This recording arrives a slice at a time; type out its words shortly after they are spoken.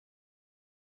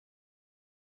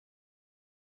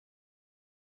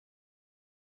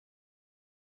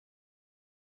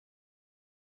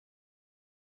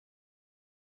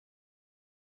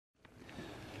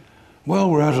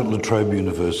Well, we're out at Trobe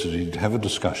University to have a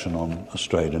discussion on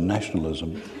Australian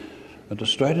nationalism. And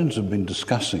Australians have been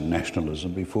discussing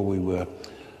nationalism before we were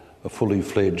a fully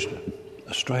fledged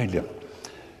Australia.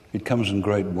 It comes in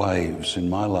great waves. In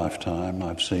my lifetime,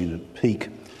 I've seen it peak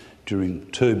during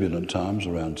turbulent times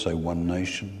around, say, One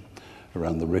Nation,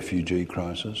 around the refugee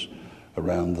crisis,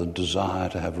 around the desire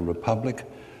to have a republic.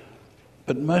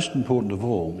 But most important of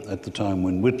all, at the time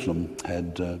when Whitlam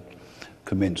had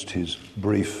commenced his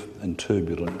brief and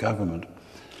turbulent government,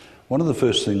 one of the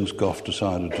first things Gough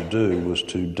decided to do was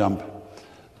to dump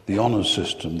the honours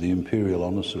system, the imperial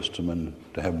honours system, and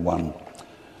to have one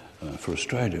for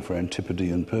Australia, for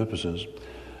Antipodean purposes.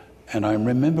 And I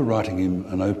remember writing him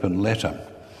an open letter,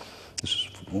 this is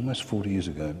almost 40 years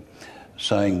ago,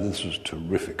 saying this was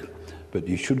terrific, but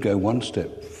you should go one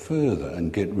step further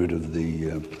and get rid of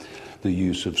the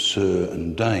use of sir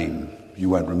and dame. You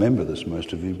won't remember this,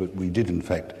 most of you, but we did in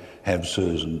fact have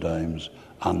sirs and dames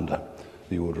under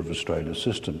the Order of Australia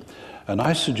system. And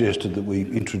I suggested that we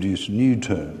introduce new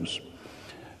terms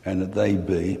and that they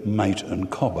be mate and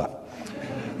cobber.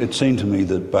 It seemed to me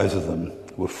that both of them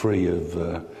were free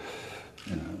of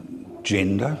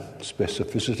gender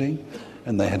specificity,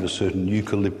 and they had a certain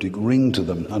eucalyptic ring to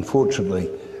them. Unfortunately,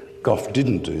 Gough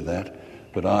didn't do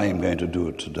that, but I am going to do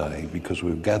it today because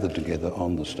we've gathered together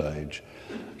on the stage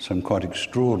some quite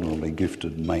extraordinarily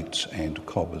gifted mates and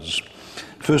cobbers.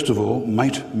 First of all,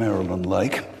 mate Marilyn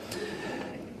Lake,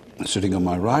 sitting on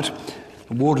my right,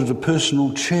 awarded a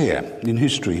personal chair in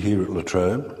history here at La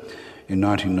Trobe in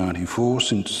 1994.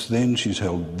 Since then, she's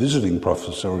held visiting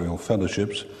professorial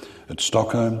fellowships at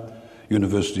Stockholm,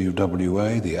 University of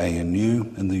WA, the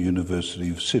ANU, and the University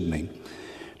of Sydney.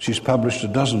 She's published a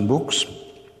dozen books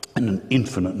and an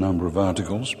infinite number of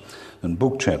articles and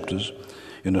book chapters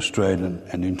in Australian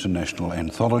and international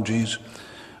anthologies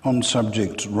on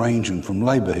subjects ranging from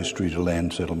labour history to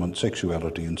land settlement,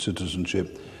 sexuality and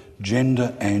citizenship,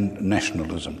 gender and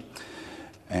nationalism.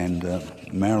 And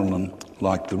Marilyn,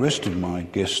 like the rest of my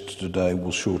guests today,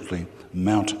 will shortly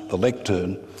mount the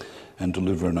lectern and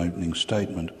deliver an opening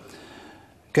statement.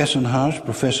 Gaston Hage,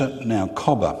 Professor, now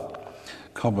Cobber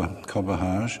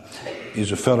Hage,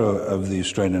 is a Fellow of the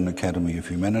Australian Academy of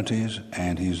Humanities,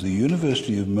 and he's the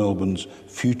University of Melbourne's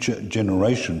Future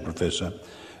Generation Professor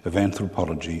of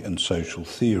Anthropology and Social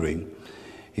Theory.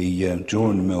 He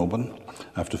joined Melbourne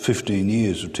after 15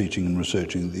 years of teaching and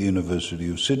researching at the University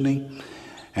of Sydney,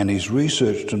 and he's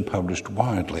researched and published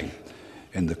widely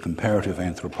in the comparative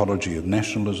anthropology of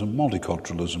nationalism,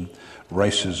 multiculturalism,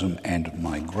 racism and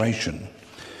migration.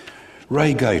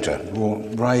 Ray Gator, well,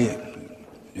 Ray,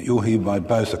 you're here by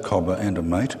both a cobber and a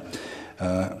mate,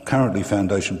 currently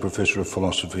Foundation Professor of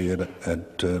Philosophy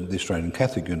at the Australian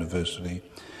Catholic University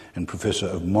and Professor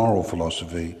of Moral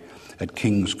Philosophy at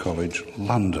King's College,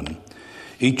 London.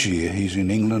 Each year he's in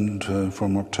England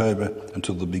from October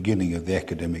until the beginning of the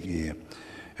academic year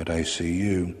at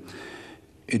ACU.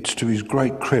 It's to his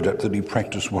great credit that he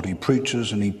practiced what he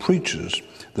preaches, and he preaches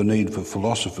the need for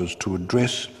philosophers to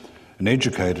address an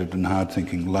educated and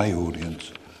hard-thinking lay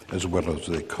audience as well as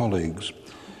their colleagues.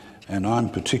 And I'm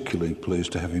particularly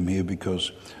pleased to have him here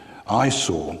because I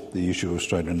saw the issue of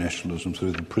Australian nationalism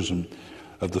through the prism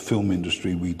of the film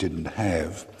industry we didn't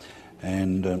have.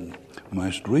 And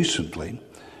most recently,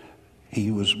 he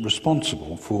was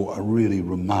responsible for a really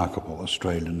remarkable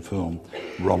Australian film,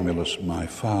 Romulus, My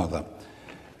Father.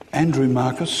 Andrew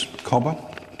Marcus, Cobber,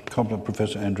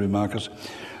 Professor Andrew Marcus,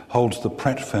 holds the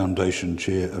Pratt Foundation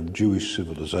Chair of Jewish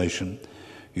Civilization.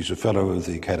 He's a Fellow of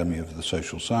the Academy of the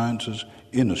Social Sciences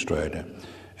in Australia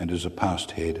and is a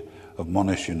past head of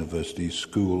Monash University's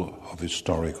School of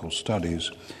Historical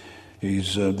Studies.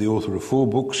 He's the author of 4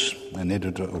 books, an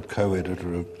editor or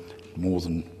co-editor of more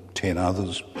than 10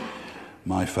 others.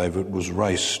 My favourite was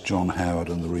Race, John Howard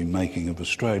and the Remaking of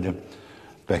Australia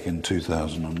back in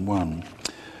 2001.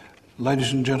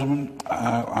 Ladies and gentlemen,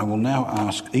 I will now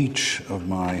ask each of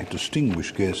my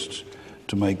distinguished guests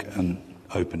to make an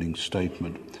opening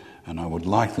statement, and I would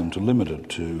like them to limit it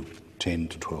to 10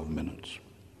 to 12 minutes.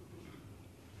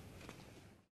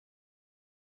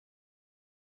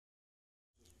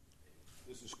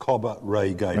 This is Cobber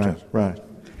Ray Gator. Right.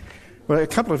 Well, a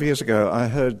couple of years ago I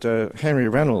heard Henry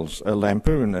Reynolds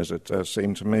lampoon, as it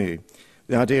seemed to me,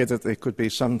 the idea that there could be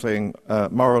something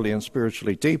morally and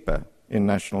spiritually deeper in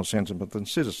national sentiment than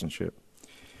citizenship.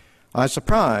 I was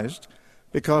surprised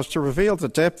because to reveal the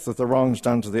depth of the wrongs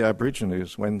done to the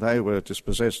Aborigines when they were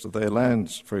dispossessed of their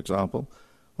lands, for example,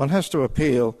 one has to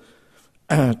appeal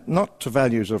not to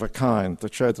values of a kind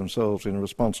that show themselves in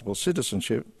responsible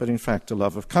citizenship, but in fact a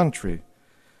love of country.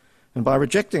 And by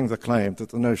rejecting the claim that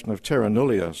the notion of terra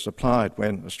nullius applied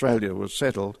when Australia was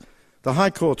settled, the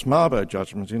High Court's Mabo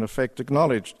judgment in effect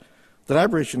acknowledged that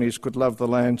Aborigines could love the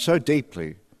land so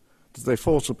deeply that their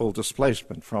forcible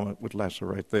displacement from it would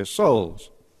lacerate their souls.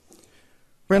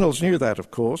 Reynolds knew that,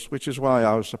 of course, which is why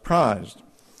I was surprised.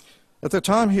 At the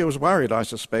time he was worried, I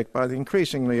suspect, by the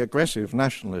increasingly aggressive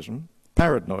nationalism,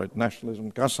 paranoid nationalism,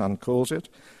 Gusson calls it,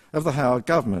 of the Howard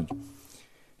government.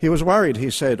 He was worried, he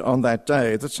said, on that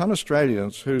day that some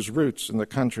Australians whose roots in the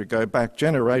country go back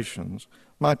generations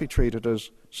might be treated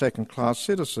as second-class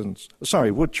citizens,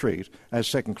 would treat as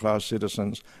second-class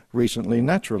citizens recently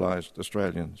naturalised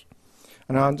Australians.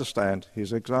 And I understand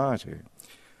his anxiety.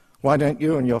 Why don't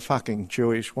you and your fucking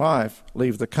Jewish wife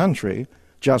leave the country?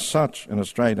 Just such an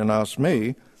Australian asked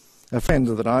me,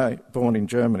 offended that I, born in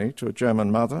Germany to a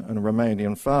German mother and a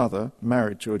Romanian father,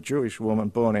 married to a Jewish woman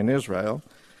born in Israel,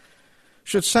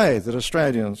 should say that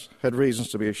Australians had reasons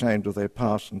to be ashamed of their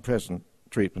past and present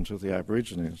treatment of the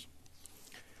Aborigines.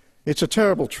 It's a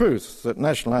terrible truth that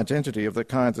national identity of the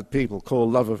kind that people call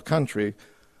love of country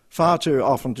far too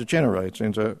often degenerates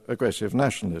into aggressive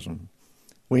nationalism.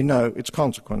 We know its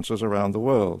consequences around the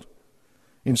world.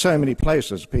 In so many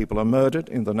places, people are murdered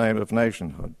in the name of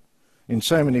nationhood. In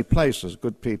so many places,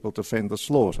 good people defend the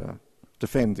slaughter,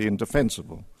 defend the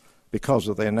indefensible, because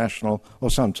of their national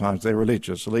or sometimes their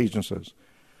religious allegiances.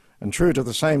 And true to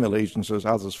the same allegiances,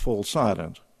 others fall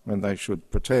silent when they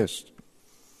should protest.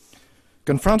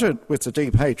 Confronted with the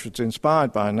deep hatreds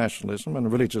inspired by nationalism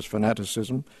and religious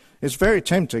fanaticism, it's very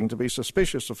tempting to be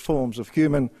suspicious of forms of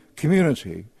human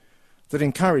community that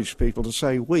encourage people to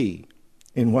say we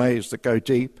in ways that go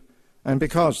deep, and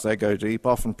because they go deep,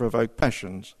 often provoke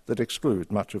passions that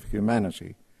exclude much of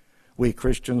humanity. We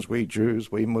Christians, we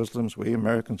Jews, we Muslims, we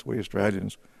Americans, we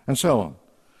Australians, and so on.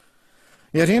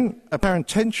 Yet in apparent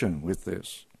tension with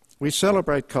this, we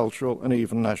celebrate cultural and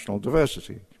even national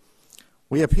diversity.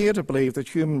 We appear to believe that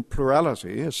human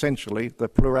plurality, essentially the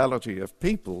plurality of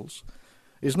peoples,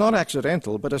 is not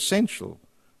accidental but essential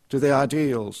to the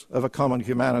ideals of a common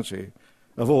humanity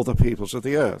of all the peoples of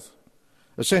the earth,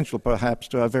 essential perhaps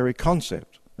to our very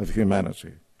concept of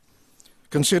humanity.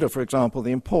 Consider, for example,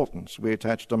 the importance we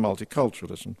attach to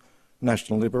multiculturalism,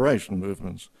 national liberation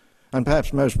movements, and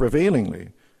perhaps most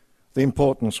revealingly, the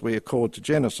importance we accord to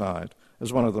genocide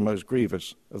as one of the most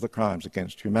grievous of the crimes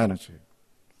against humanity.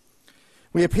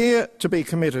 We appear to be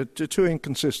committed to two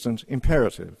inconsistent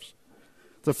imperatives.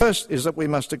 The first is that we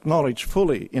must acknowledge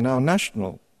fully in our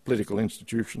national political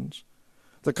institutions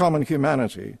the common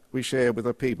humanity we share with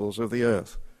the peoples of the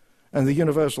earth and the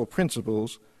universal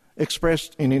principles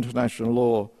expressed in international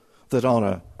law that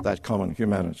honour that common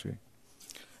humanity.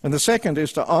 And the second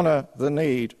is to honour the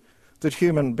need that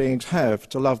human beings have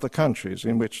to love the countries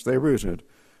in which they're rooted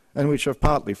and which have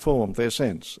partly formed their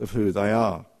sense of who they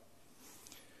are.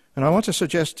 And I want to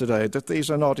suggest today that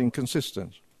these are not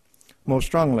inconsistent. More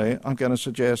strongly, I'm going to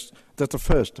suggest that the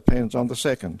first depends on the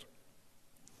second.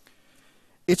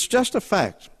 It's just a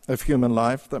fact of human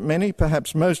life that many,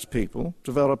 perhaps most people,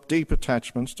 develop deep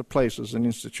attachments to places and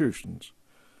institutions.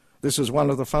 This is one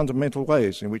of the fundamental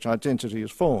ways in which identity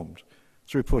is formed,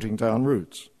 through putting down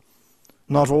roots.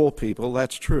 Not all people,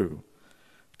 that's true.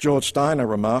 George Steiner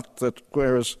remarked that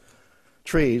whereas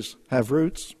trees have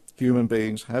roots, human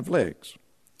beings have legs.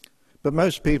 But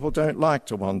most people don't like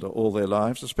to wander all their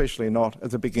lives, especially not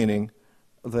at the beginning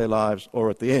of their lives or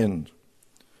at the end.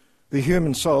 The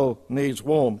human soul needs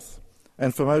warmth,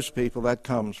 and for most people that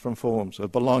comes from forms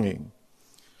of belonging.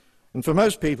 And for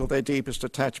most people their deepest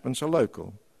attachments are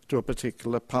local, to a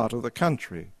particular part of the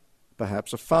country,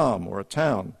 perhaps a farm or a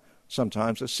town,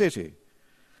 sometimes a city.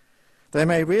 They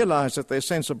may realise that their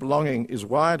sense of belonging is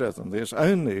wider than this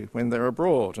only when they're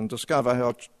abroad and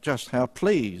discover just how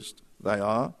pleased they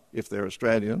are, if they're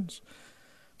Australians,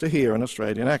 to hear an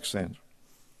Australian accent.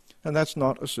 And that's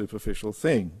not a superficial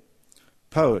thing.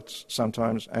 Poets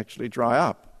sometimes actually dry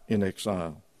up in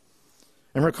exile.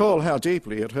 And recall how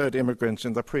deeply it hurt immigrants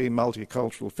in the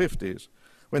pre-multicultural 50s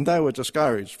when they were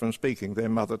discouraged from speaking their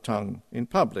mother tongue in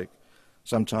public,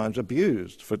 sometimes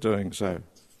abused for doing so.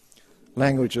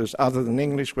 Languages other than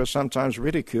English were sometimes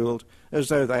ridiculed as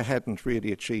though they hadn't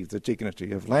really achieved the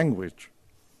dignity of language.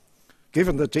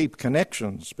 Given the deep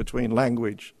connections between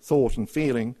language, thought and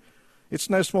feeling, it's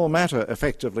no small matter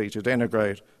effectively to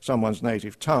denigrate someone's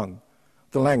native tongue,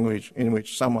 the language in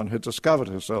which someone had discovered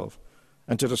herself,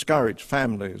 and to discourage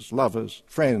families, lovers,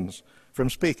 friends from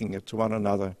speaking it to one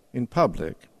another in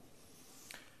public.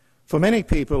 For many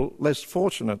people less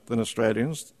fortunate than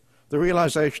Australians, the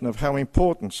realisation of how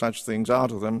important such things are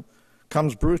to them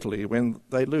comes brutally when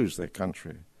they lose their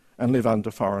country and live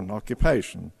under foreign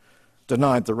occupation,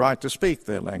 denied the right to speak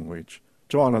their language,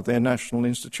 to honour their national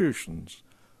institutions,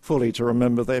 fully to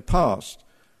remember their past,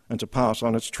 and to pass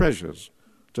on its treasures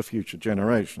to future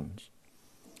generations.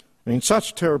 In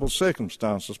such terrible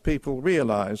circumstances, people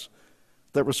realise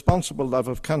that responsible love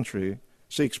of country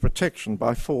seeks protection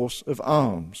by force of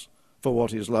arms for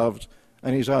what is loved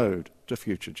and is owed to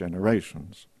future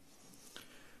generations.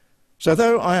 So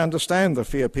though I understand the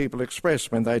fear people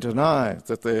express when they deny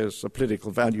that there's a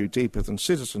political value deeper than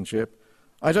citizenship,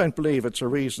 I don't believe it's a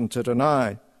reason to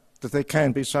deny that there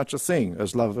can be such a thing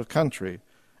as love of country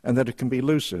and that it can be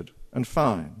lucid and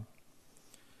fine.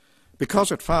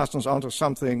 Because it fastens onto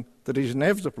something that is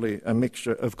inevitably a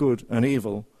mixture of good and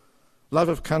evil, love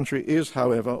of country is,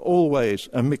 however, always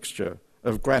a mixture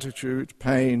of gratitude,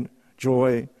 pain,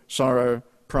 joy, sorrow,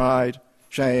 pride,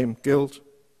 shame, guilt.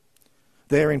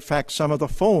 They're in fact some of the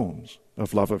forms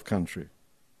of love of country.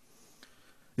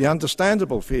 The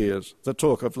understandable fears that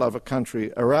talk of love of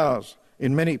country arouse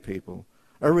in many people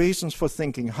are reasons for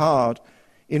thinking hard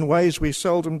in ways we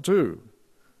seldom do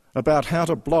about how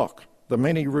to block the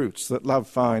many routes that love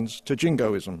finds to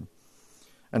jingoism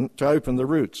and to open the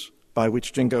routes by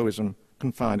which jingoism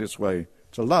can find its way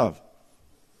to love.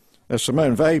 As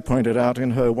Simone Weil pointed out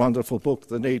in her wonderful book,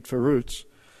 The Need for Roots,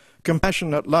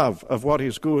 compassionate love of what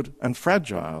is good and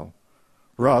fragile,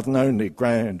 rather than only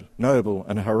grand, noble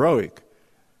and heroic,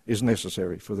 is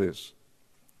necessary for this.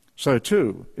 So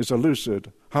too is a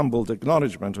lucid, humbled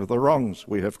acknowledgement of the wrongs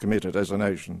we have committed as a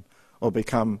nation or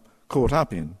become caught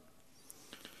up in.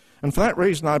 And for that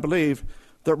reason I believe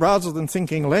that rather than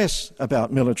thinking less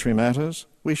about military matters,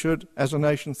 we should, as a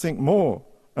nation, think more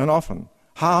and often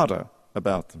harder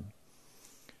about them.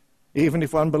 Even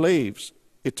if one believes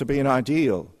it to be an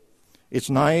ideal, it's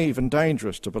naive and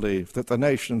dangerous to believe that the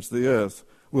nations of the earth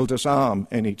will disarm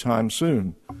any time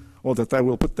soon, or that they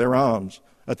will put their arms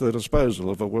at the disposal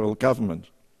of a world government.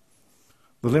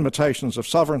 The limitations of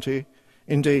sovereignty,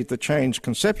 indeed the changed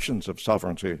conceptions of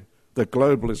sovereignty that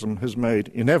globalism has made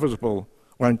inevitable,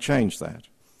 won't change that.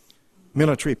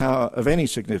 Military power of any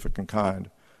significant kind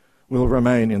will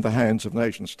remain in the hands of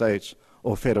nation-states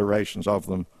or federations of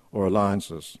them or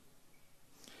alliances.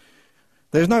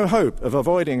 There's no hope of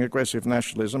avoiding aggressive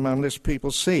nationalism unless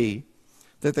people see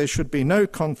that there should be no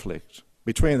conflict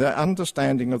between their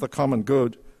understanding of the common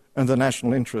good and the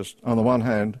national interest on the one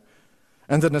hand,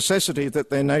 and the necessity that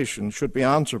their nation should be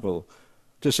answerable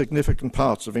to significant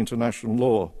parts of international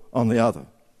law on the other,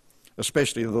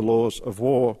 especially the laws of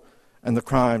war and the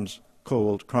crimes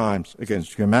called crimes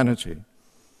against humanity.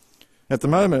 At the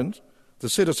moment, the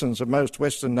citizens of most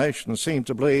Western nations seem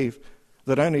to believe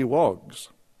that only WOGs,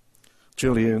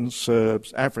 Chileans,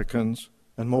 Serbs, Africans,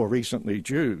 and more recently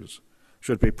Jews,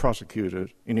 should be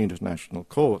prosecuted in international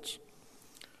courts.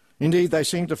 Indeed, they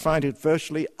seem to find it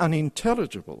virtually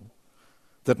unintelligible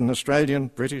that an Australian,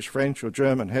 British, French, or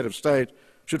German head of state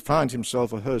should find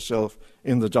himself or herself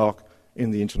in the dock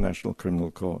in the International Criminal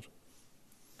Court.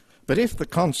 But if the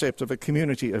concept of a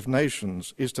community of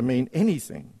nations is to mean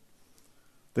anything,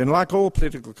 then like all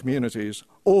political communities,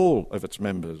 all of its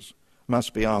members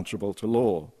must be answerable to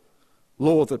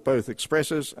law that both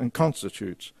expresses and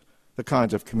constitutes the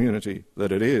kind of community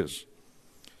that it is.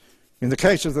 In the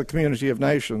case of the community of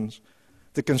nations,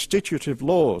 the constitutive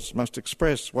laws must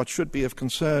express what should be of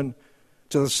concern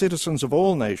to the citizens of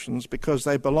all nations because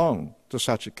they belong to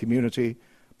such a community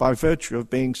by virtue of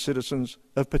being citizens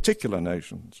of particular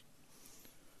nations.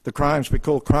 The crimes we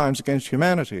call crimes against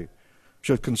humanity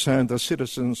should concern the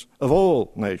citizens of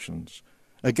all nations,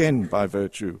 again by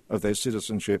virtue of their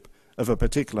citizenship of a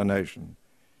particular nation,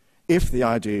 if the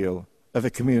ideal of a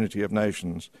community of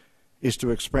nations is to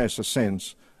express a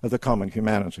sense of the common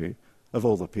humanity of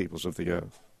all the peoples of the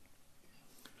earth.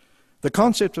 The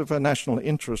concept of a national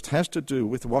interest has to do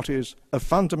with what is of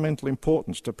fundamental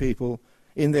importance to people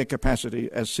in their capacity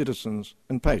as citizens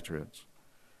and patriots.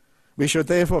 We should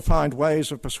therefore find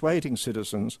ways of persuading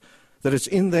citizens that it's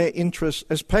in their interests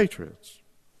as patriots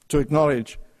to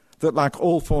acknowledge that, like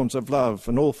all forms of love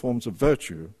and all forms of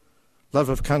virtue, love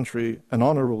of country and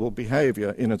honourable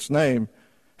behaviour in its name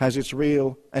has its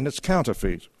real and its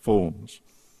counterfeit forms.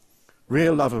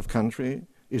 Real love of country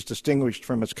is distinguished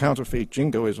from its counterfeit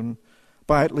jingoism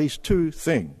by at least two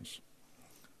things: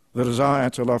 the desire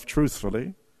to love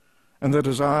truthfully and the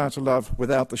desire to love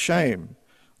without the shame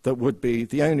that would be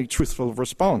the only truthful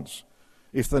response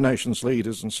if the nation's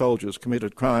leaders and soldiers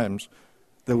committed crimes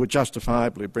that would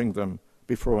justifiably bring them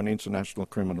before an international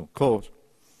criminal court.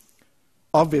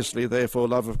 Obviously, therefore,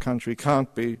 love of country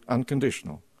can't be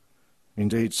unconditional.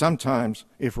 Indeed, sometimes,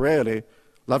 if rarely,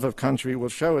 love of country will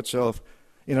show itself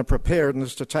in a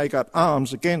preparedness to take up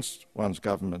arms against one's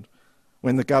government,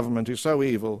 when the government is so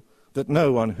evil that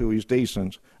no one who is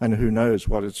decent and who knows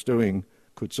what it's doing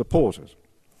could support it.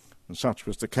 And such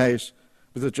was the case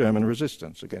with the German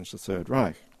resistance against the Third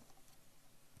Reich.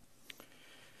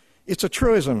 It's a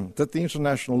truism that the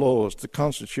international laws that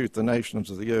constitute the nations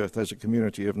of the earth as a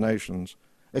community of nations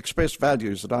express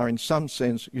values that are in some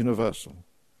sense universal.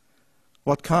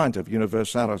 What kind of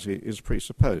universality is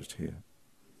presupposed here?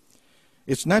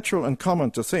 It's natural and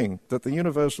common to think that the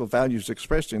universal values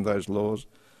expressed in those laws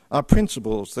are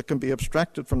principles that can be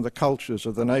abstracted from the cultures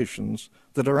of the nations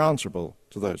that are answerable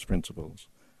to those principles.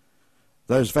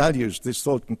 Those values, this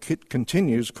thought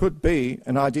continues, could be,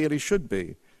 and ideally should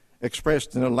be,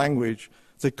 expressed in a language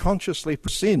that consciously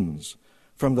prescinds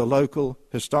from the local,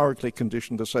 historically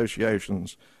conditioned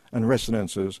associations and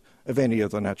resonances of any of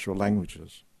the natural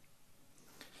languages.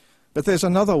 But there's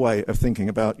another way of thinking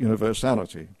about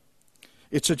universality.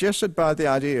 It's suggested by the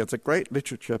idea that great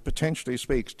literature potentially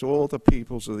speaks to all the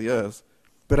peoples of the earth,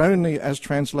 but only as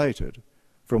translated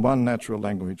from one natural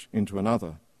language into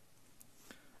another.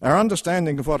 Our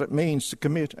understanding of what it means to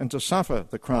commit and to suffer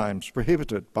the crimes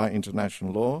prohibited by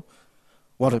international law,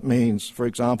 what it means, for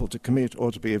example, to commit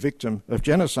or to be a victim of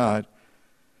genocide,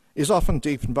 is often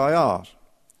deepened by art,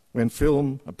 when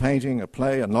film, a painting, a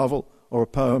play, a novel, or a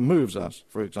poem moves us,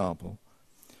 for example.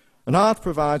 And art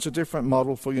provides a different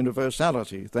model for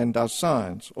universality than does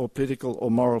science or political or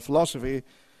moral philosophy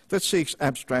that seeks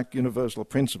abstract universal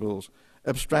principles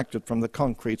abstracted from the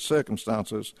concrete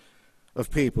circumstances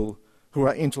of people who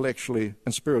are intellectually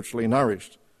and spiritually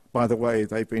nourished by the way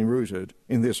they've been rooted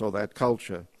in this or that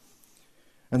culture.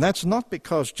 And that's not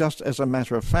because, just as a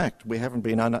matter of fact, we haven't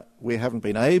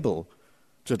been able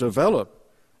to develop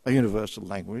a universal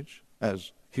language,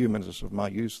 as humanists of my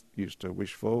youth used to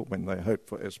wish for when they hoped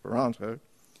for Esperanto.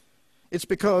 It's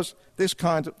because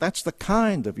that's the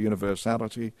kind of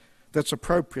universality that's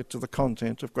appropriate to the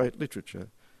content of great literature,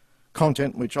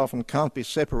 content which often can't be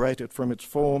separated from its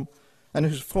form and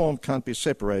whose form can't be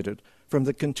separated from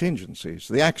the contingencies,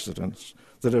 the accidents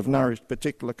that have nourished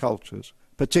particular cultures,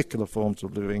 particular forms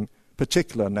of living,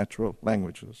 particular natural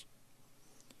languages.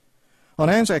 On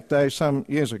Anzac Day some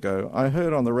years ago, I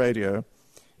heard on the radio,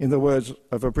 in the words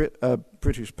of a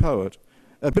British poet,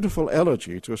 a beautiful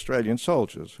elegy to Australian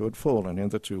soldiers who had fallen in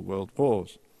the two world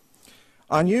wars.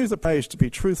 I knew the praise to be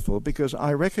truthful because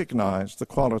I recognised the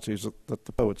qualities that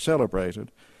the poet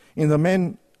celebrated in the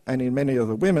men and in many of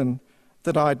the women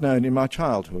that I'd known in my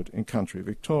childhood in country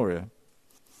Victoria.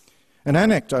 An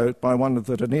anecdote by one of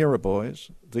the Danira boys,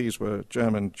 these were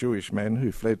German Jewish men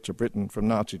who fled to Britain from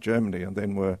Nazi Germany and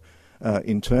then were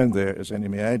interned there as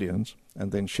enemy aliens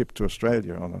and then shipped to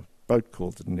Australia on a boat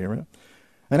called the Danira.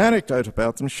 An anecdote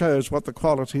about them shows what the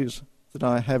qualities that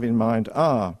I have in mind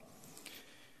are.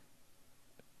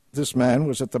 This man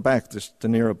was at the back, this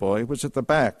Danira boy, was at the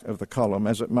back of the column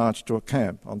as it marched to a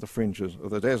camp on the fringes of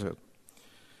the desert.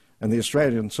 And the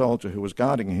Australian soldier who was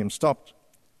guarding him stopped,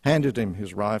 handed him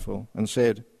his rifle and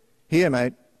said, "Here,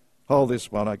 mate, hold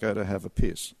this while I go to have a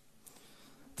piss."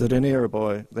 The Danira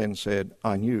boy then said,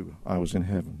 "I knew I was in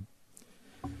heaven."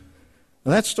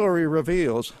 And that story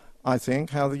reveals, I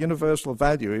think, how the universal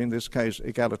value, in this case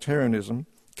egalitarianism,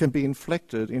 can be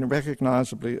inflected in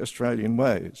recognisably Australian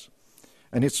ways.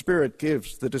 And its spirit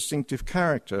gives the distinctive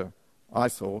character, I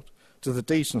thought, to the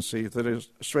decency that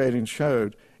Australians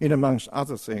showed in, amongst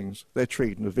other things, their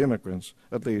treatment of immigrants,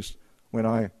 at least when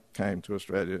I came to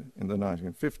Australia in the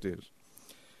 1950s.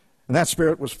 And that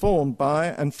spirit was formed by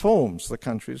and forms the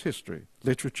country's history,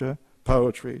 literature,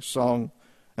 poetry, song,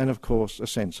 and of course a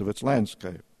sense of its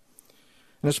landscape.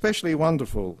 And especially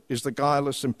wonderful is the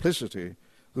guileless simplicity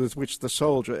with which the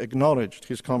soldier acknowledged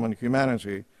his common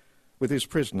humanity with his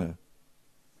prisoner.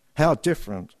 How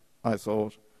different, I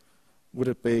thought, would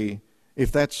it be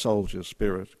if that soldier's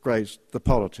spirit graced the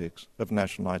politics of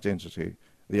national identity,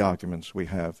 the arguments we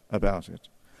have about it.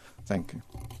 Thank you.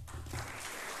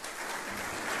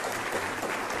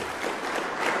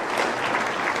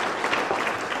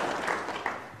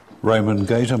 Raymond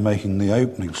Gator making the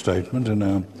opening statement in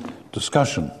our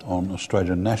discussion on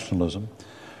Australian nationalism.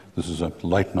 This is a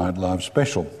late night live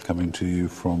special coming to you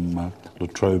from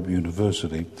Trobe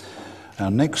University.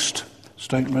 Our next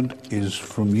statement is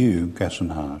from you,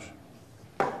 Gassenhardt.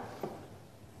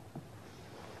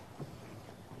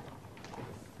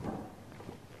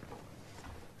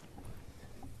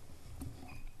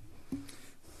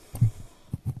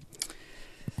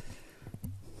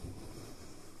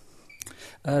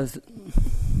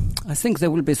 I think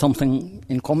there will be something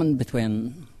in common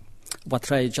between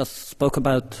what I just spoke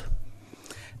about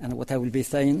and what I will be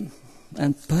saying,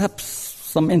 and perhaps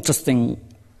some interesting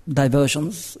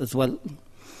diversions as well.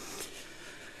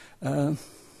 I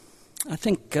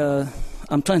think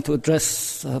I'm trying to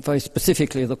address very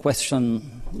specifically the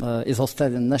question, is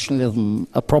Australian nationalism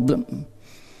a problem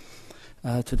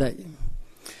today?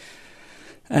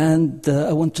 And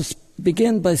I want to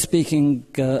begin by speaking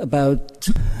about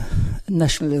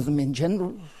nationalism in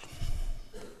general.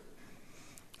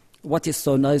 What is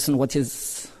so nice and what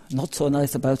is not so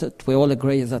nice about it? We all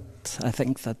agree that I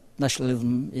think that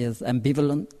nationalism is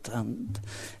ambivalent and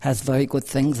has very good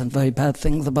things and very bad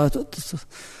things about it. So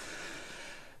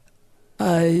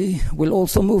I will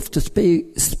also move to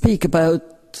speak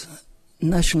about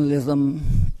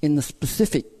nationalism in the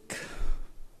specific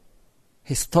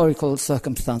historical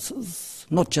circumstances,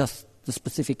 not just the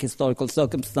specific historical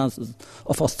circumstances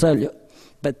of Australia,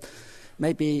 but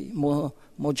maybe more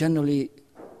generally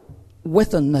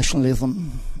Western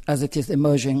nationalism as it is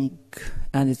emerging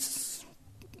and it's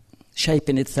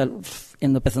shaping itself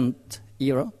in the present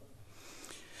era.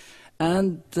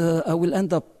 And I will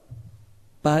end up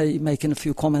by making a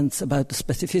few comments about the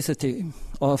specificity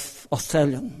of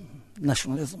Australian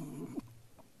nationalism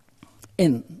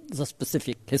in the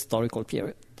specific historical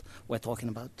period we're talking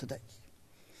about today.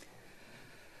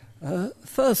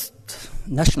 First,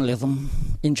 nationalism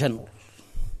in general.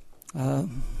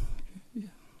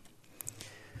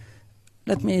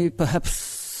 Let me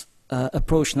perhaps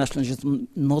approach nationalism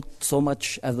not so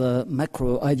much as a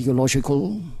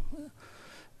macro-ideological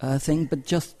thing, but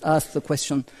just ask the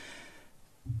question,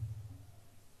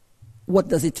 what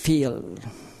does it feel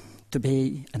to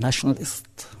be a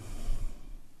nationalist?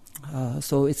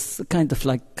 So it's a kind of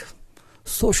like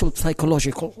social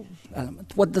psychological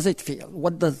element. What does it feel?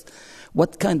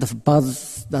 What kind of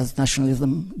buzz does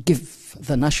nationalism give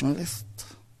the nationalist?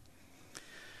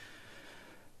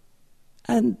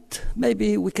 And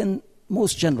maybe we can,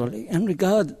 most generally, and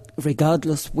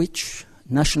regardless which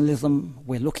nationalism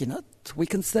we're looking at, we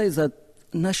can say that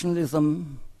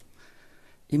nationalism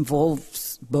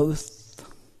involves both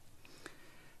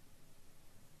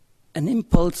an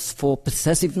impulse for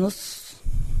possessiveness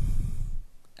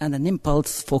and an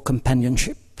impulse for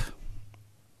companionship.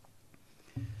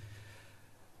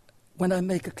 When I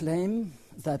make a claim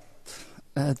that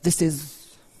this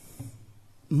is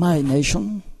my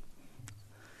nation,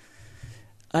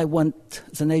 I want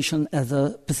the nation as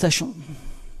a possession.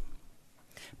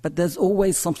 But there's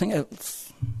always something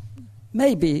else,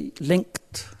 maybe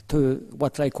linked to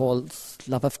what I call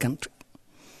love of country.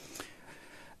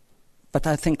 But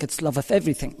I think it's love of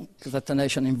everything that the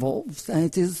nation involves, and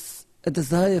it is a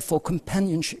desire for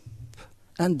companionship.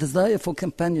 And desire for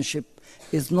companionship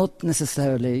is not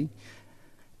necessarily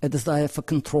a desire for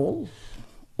control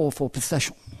or for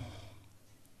possession.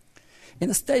 In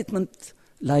a statement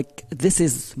like, this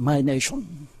is my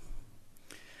nation,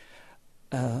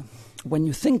 when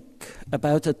you think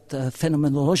about it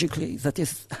phenomenologically, that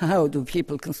is, how do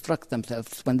people construct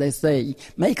themselves when they say,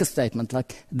 make a statement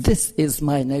like, this is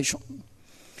my nation?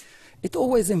 It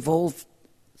always involves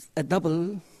a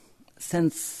double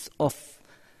sense of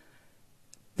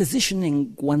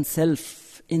positioning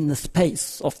oneself in the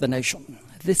space of the nation.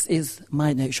 This is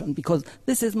my nation, because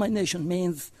this is my nation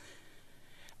means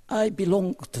I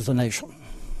belong to the nation.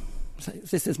 Say,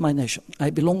 this is my nation, I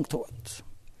belong to it.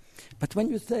 But when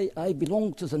you say I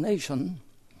belong to the nation,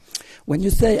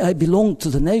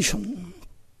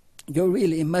 you're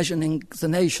really imagining the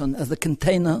nation as a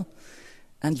container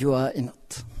and you are in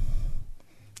it.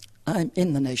 I'm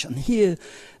in the nation. Here,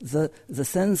 the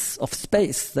sense of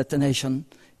space that the nation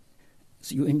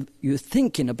you're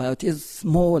thinking about is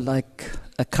more like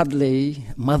a cuddly,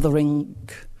 mothering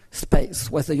space,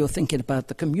 whether you're thinking about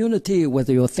the community,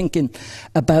 whether you're thinking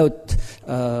about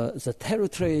the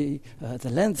territory, the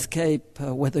landscape,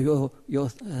 whether you're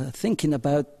thinking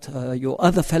about your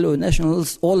other fellow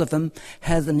nationals, all of them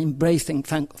has an embracing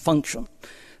function.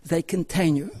 They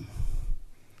contain you.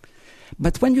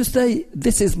 But when you say,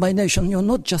 this is my nation, you're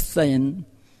not just saying,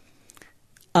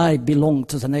 I belong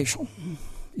to the nation.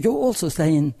 You're also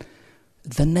saying,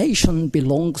 the nation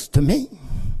belongs to me.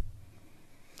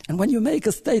 And when you make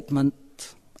a statement,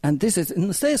 and this is in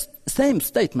the same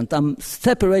statement, I'm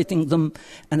separating them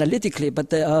analytically, but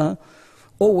they are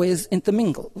always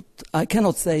intermingled. I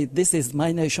cannot say this is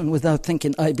my nation without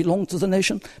thinking I belong to the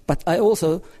nation, but I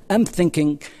also am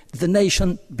thinking the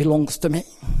nation belongs to me.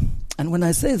 And when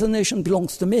I say the nation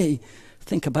belongs to me,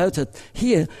 think about it.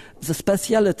 Here, the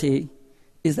spatiality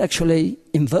is actually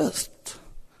inversed.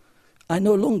 I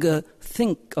no longer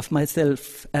think of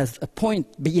myself as a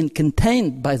point being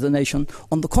contained by the nation.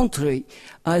 On the contrary,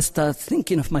 I start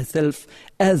thinking of myself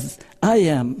as I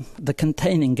am the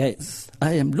containing gaze.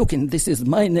 I am looking, this is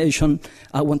my nation.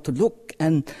 I want to look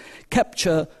and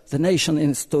capture the nation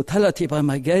in its totality by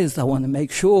my gaze. I want to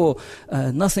make sure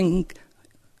nothing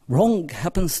wrong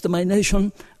happens to my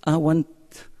nation. I want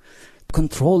to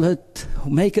control it,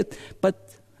 make it.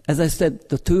 But as I said,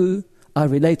 the two are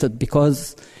related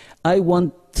because I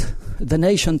want the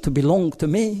nation to belong to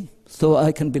me so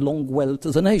I can belong well to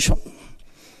the nation.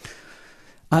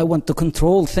 I want to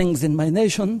control things in my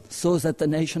nation so that the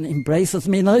nation embraces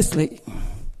me nicely.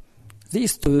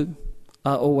 These two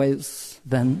are always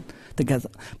then together.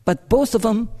 But both of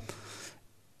them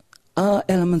are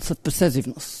elements of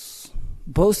possessiveness.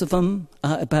 Both of them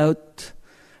are about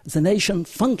the nation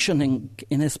functioning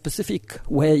in a specific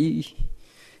way,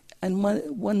 and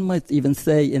one might even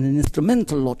say in an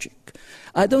instrumental logic.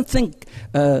 I don't think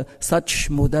such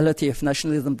modality of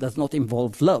nationalism does not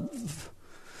involve love.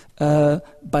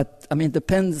 But, I mean, it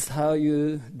depends how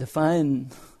you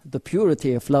define the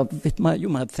purity of love. You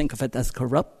might think of it as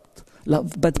corrupt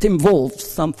love, but it involves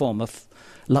some form of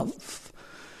love.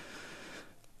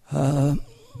 But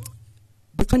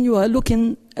when you are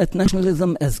looking at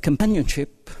nationalism as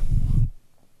companionship,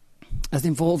 as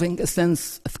involving a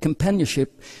sense of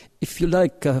companionship, if you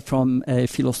like, from a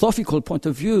philosophical point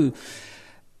of view,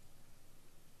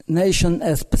 nation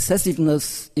as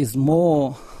possessiveness is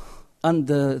more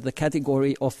under the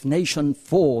category of nation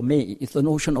for me. It's the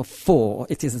notion of for.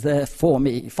 It is there for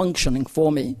me, functioning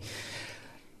for me.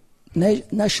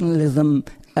 Nationalism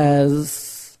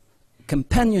as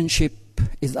companionship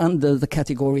is under the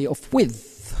category of with.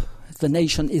 The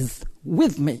nation is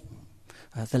with me.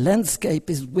 The landscape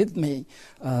is with me.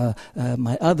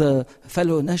 My other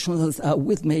fellow nationals are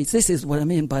with me. This is what I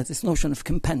mean by this notion of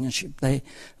companionship.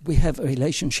 We have a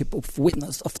relationship of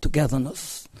witness, of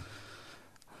togetherness.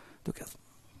 Together.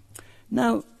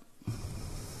 Now,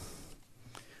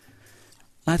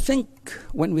 I think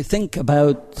when we think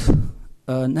about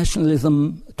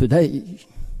nationalism today,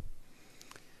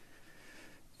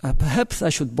 perhaps I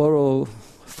should borrow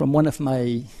from one of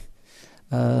my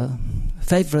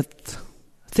favorite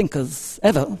thinkers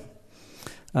ever,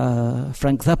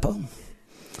 Frank Zappa,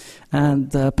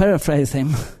 and paraphrase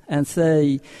him and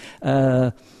say,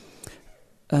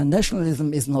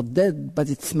 nationalism is not dead, but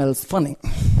it smells funny.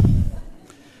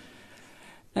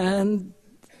 And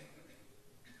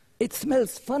it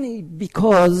smells funny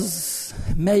because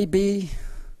maybe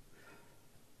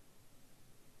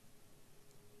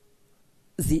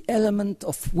the element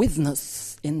of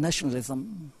witness in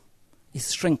nationalism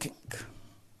is shrinking.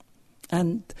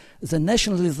 And the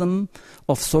nationalism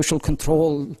of social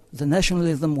control, the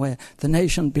nationalism where the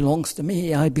nation belongs to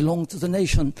me, I belong to the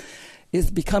nation, is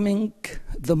becoming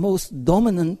the most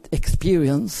dominant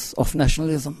experience of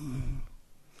nationalism.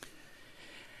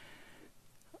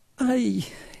 I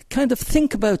kind of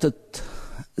think about it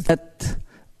that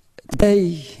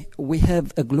today we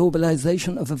have a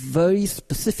globalization of a very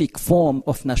specific form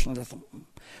of nationalism,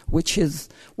 which is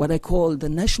what I call the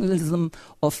nationalism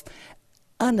of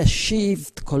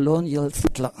unachieved colonial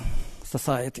settler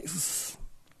societies.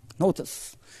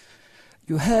 Notice,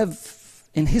 you have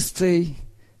in history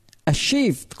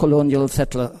achieved colonial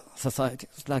settler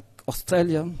societies like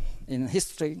Australia in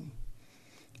history,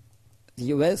 the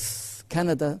US,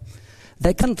 Canada.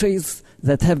 They're countries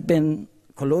that have been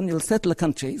colonial settler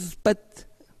countries, but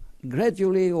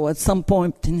gradually or at some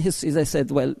point in history they said,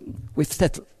 well, we've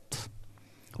settled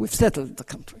the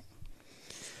country.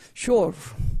 Sure,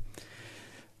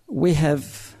 we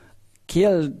have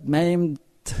killed, maimed,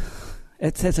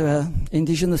 etc.,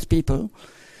 indigenous people,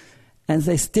 and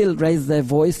they still raise their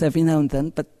voice every now and then,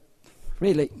 but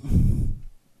really,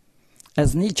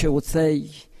 as Nietzsche would say,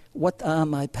 what are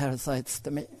my parasites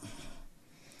to me?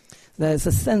 There's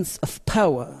a sense of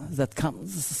power that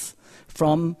comes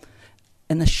from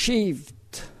an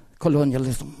achieved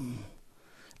colonialism,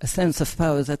 a sense of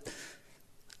power that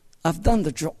I've done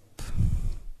the job.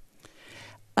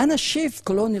 Unachieved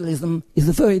colonialism is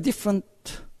a very different,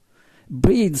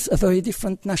 breeds a very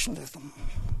different nationalism.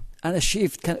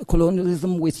 Unachieved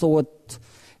colonialism we thought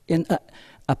in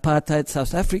apartheid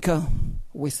South Africa.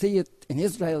 We see it in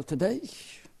Israel today.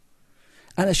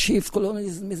 Unachieved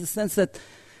colonialism is a sense that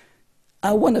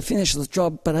I want to finish the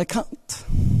job, but I can't.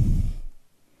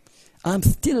 I'm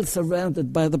still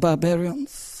surrounded by the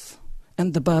barbarians,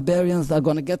 and the barbarians are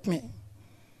going to get me.